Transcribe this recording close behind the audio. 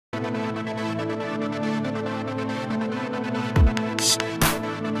All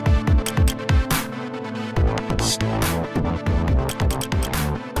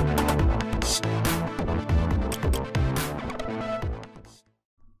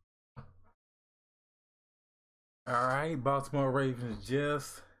right, Baltimore Ravens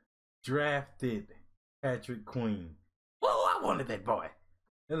just drafted Patrick Queen. Whoa, I wanted that boy.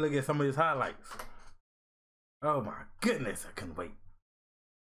 Let's look at some of his highlights. Oh my goodness, I couldn't wait.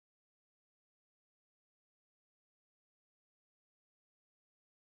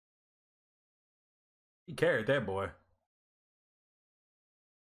 He carried that boy.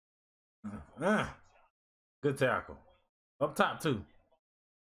 Good tackle. Up top too.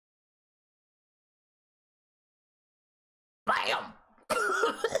 Bam!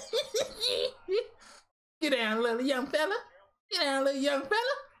 Get down, little young fella. Get down, little young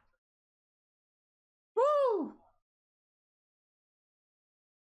fella. Woo!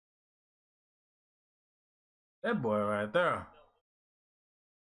 That boy right there.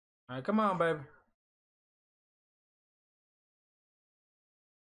 All right, come on, baby.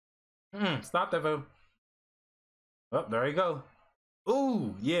 Stop that, fool. Oh, there you go.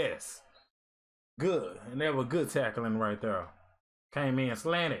 Ooh, yes. Good. And that was good tackling right there. Came in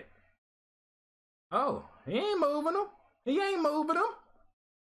slanted. Oh, he ain't moving him. He ain't moving him.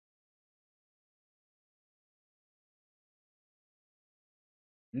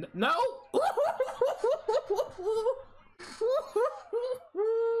 No.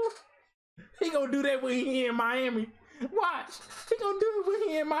 He gonna do that when he in Miami. Watch. He gonna do it when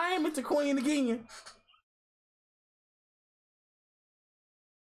he in Miami to Queen again.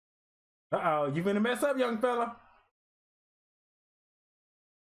 Uh-oh, you finna mess up, young fella.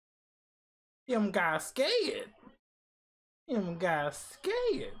 Him guys scared. Him guys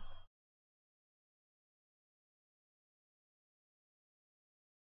scared.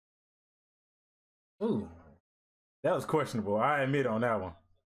 Ooh, that was questionable. I admit on that one.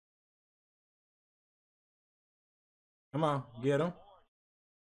 Come on, get him.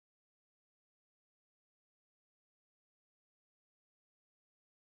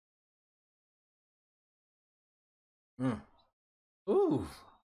 Ooh.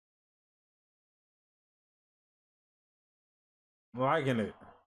 I'm liking it.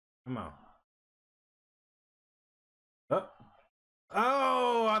 Come on.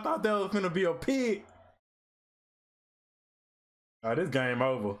 Oh, I thought that was gonna be a pick. Oh, this game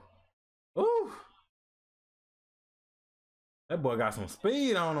over. Ooh. That boy got some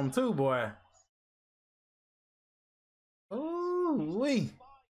speed on him too, boy. Ooh, wee.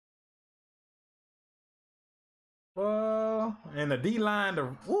 And the D-line, the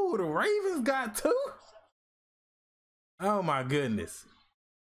Ravens got two? Oh my goodness.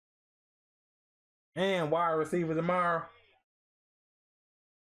 And wide receiver tomorrow.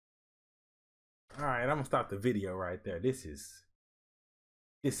 All right, I'm gonna stop the video right there. This is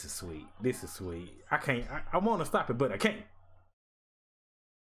sweet. This is sweet. I want to stop it, but I can't.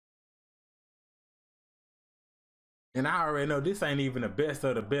 And I already know this ain't even the best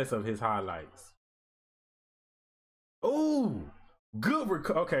of his highlights. Ooh, good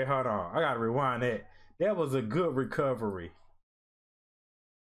okay, hold on. I gotta rewind that. That was a good recovery.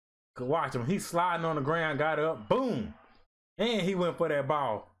 Watch him. He's sliding on the ground, got up, boom. And he went for that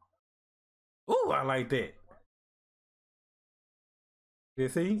ball. Ooh, I like that. You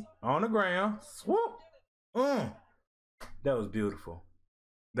see? On the ground. Swoop. That was beautiful.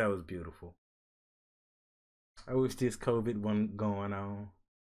 That was beautiful. I wish this COVID wasn't going on.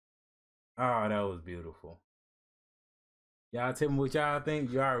 Oh, that was beautiful. Y'all tell me what y'all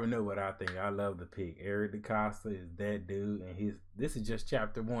think. You already know what I think. I love the pick. Eric DeCosta is that dude, and this is just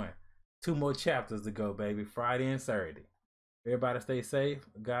chapter 1. 2 more chapters to go, baby. Friday and Saturday. Everybody stay safe.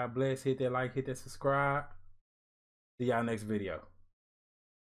 God bless. Hit that like, hit that subscribe. See y'all next video.